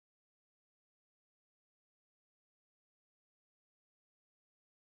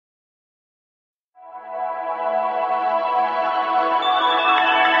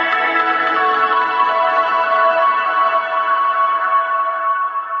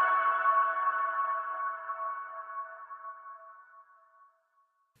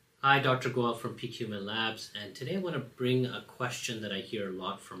Hi, Dr. Goel from PQMN Labs, and today I want to bring a question that I hear a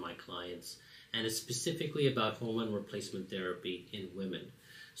lot from my clients, and it's specifically about hormone replacement therapy in women.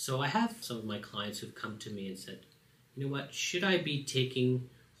 So I have some of my clients who've come to me and said, you know what, should I be taking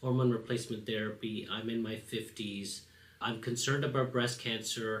hormone replacement therapy? I'm in my 50s. I'm concerned about breast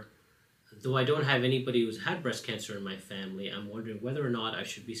cancer. Though I don't have anybody who's had breast cancer in my family, I'm wondering whether or not I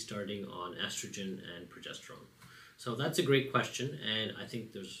should be starting on estrogen and progesterone. So that's a great question, and I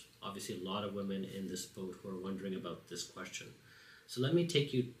think there's obviously a lot of women in this boat who are wondering about this question. So let me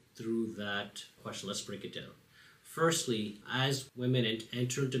take you through that question. Let's break it down. Firstly, as women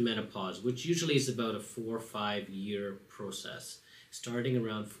enter into menopause, which usually is about a 4 or 5 year process, starting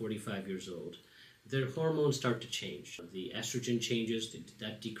around 45 years old, their hormones start to change. The estrogen changes,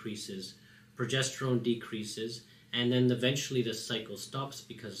 that decreases, progesterone decreases, and then eventually the cycle stops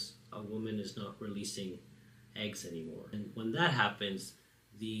because a woman is not releasing eggs anymore. And when that happens,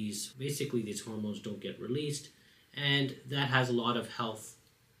 these hormones don't get released, and that has a lot of health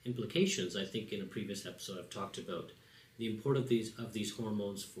implications. I think in a previous episode I've talked about the importance of these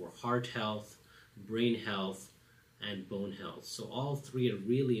hormones for heart health, brain health, and bone health. So all three are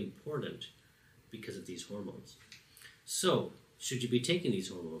really important because of these hormones. So should you be taking these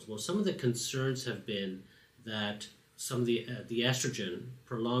hormones? Well, some of the concerns have been that some of the estrogen,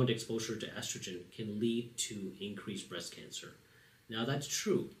 prolonged exposure to estrogen, can lead to increased breast cancer. Now that's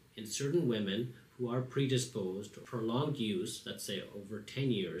true. In certain women who are predisposed, prolonged use, let's say over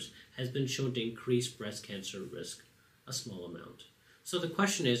 10 years, has been shown to increase breast cancer risk a small amount. So the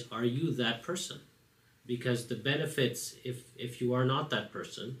question is, are you that person? Because the benefits, if you are not that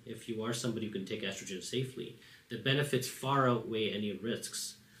person, if you are somebody who can take estrogen safely, the benefits far outweigh any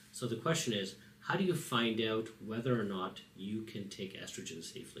risks. So the question is, how do you find out whether or not you can take estrogen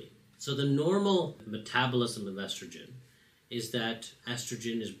safely? So the normal metabolism of estrogen is that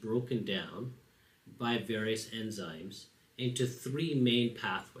estrogen is broken down by various enzymes into 3 main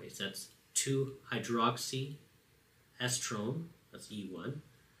pathways. That's 2-hydroxyestrone, that's E1.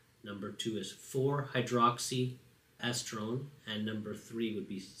 Number 2 is 4-hydroxyestrone, and number 3 would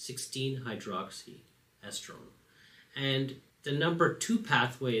be 16-hydroxyestrone. And the number 2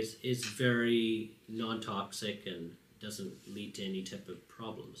 pathway is very non-toxic and doesn't lead to any type of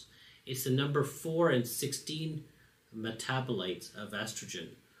problems. It's the number 4 and 16 metabolites of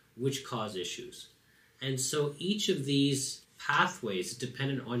estrogen which cause issues. And so each of these pathways is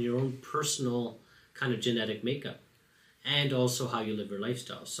dependent on your own personal kind of genetic makeup and also how you live your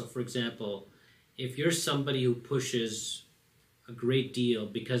lifestyle. So for example, if you're somebody who pushes a great deal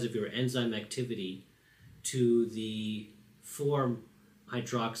because of your enzyme activity to the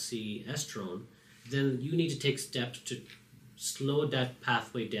 4-hydroxyestrone, then you need to take steps to slow that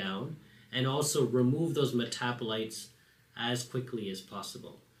pathway down and also remove those metabolites as quickly as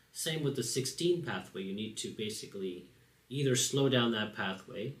possible. Same with the 16 pathway. You need to basically either slow down that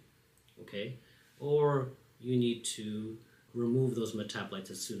pathway, okay, or you need to remove those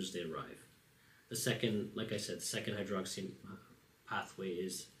metabolites as soon as they arrive. The second, like I said, second hydroxy pathway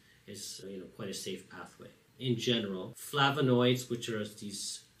is quite a safe pathway. In general, flavonoids, which are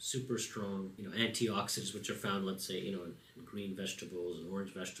these super strong antioxidants, which are found, let's say, in green vegetables and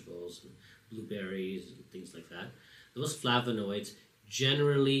orange vegetables and blueberries and things like that, those flavonoids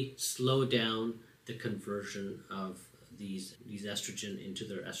generally slow down the conversion of these estrogen into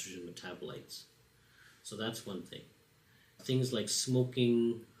their estrogen metabolites. So that's one thing. Things like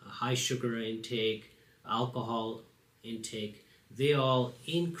smoking, high sugar intake, alcohol intake, they all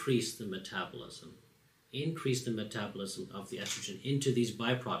increase the metabolism of the estrogen into these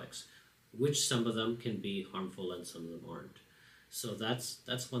byproducts, which some of them can be harmful and some of them aren't. So that's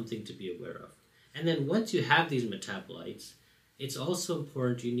one thing to be aware of. And then once you have these metabolites, it's also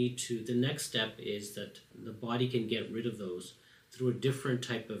important the next step is that the body can get rid of those through a different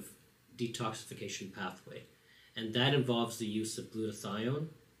type of detoxification pathway. And that involves the use of glutathione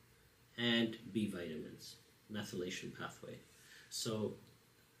and B vitamins, methylation pathway. So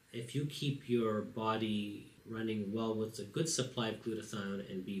if you keep your body running well with a good supply of glutathione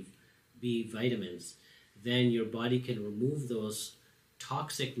and B vitamins, then your body can remove those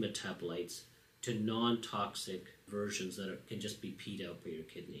toxic metabolites to non-toxic versions that can just be peed out by your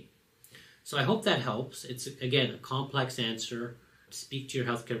kidney. So I hope that helps. It's, again, a complex answer. Speak to your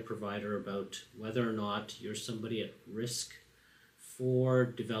healthcare provider about whether or not you're somebody at risk for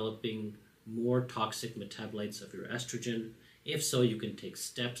developing more toxic metabolites of your estrogen. If so, you can take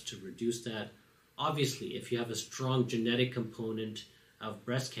steps to reduce that. Obviously, if you have a strong genetic component of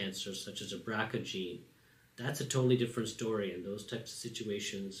breast cancer, such as a BRCA gene, that's a totally different story. In those types of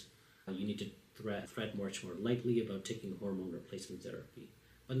situations, you need to tread much more lightly about taking hormone replacement therapy.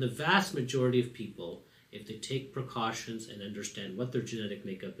 But the vast majority of people, if they take precautions and understand what their genetic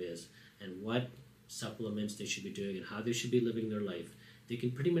makeup is and what supplements they should be doing and how they should be living their life, they can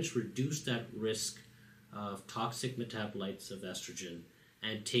pretty much reduce that risk of toxic metabolites of estrogen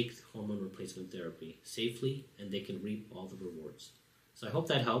and take hormone replacement therapy safely, and they can reap all the rewards. So I hope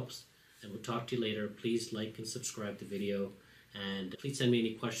that helps, and we'll talk to you later. Please like and subscribe the video, and please send me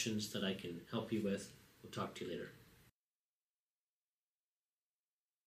any questions that I can help you with. We'll talk to you later.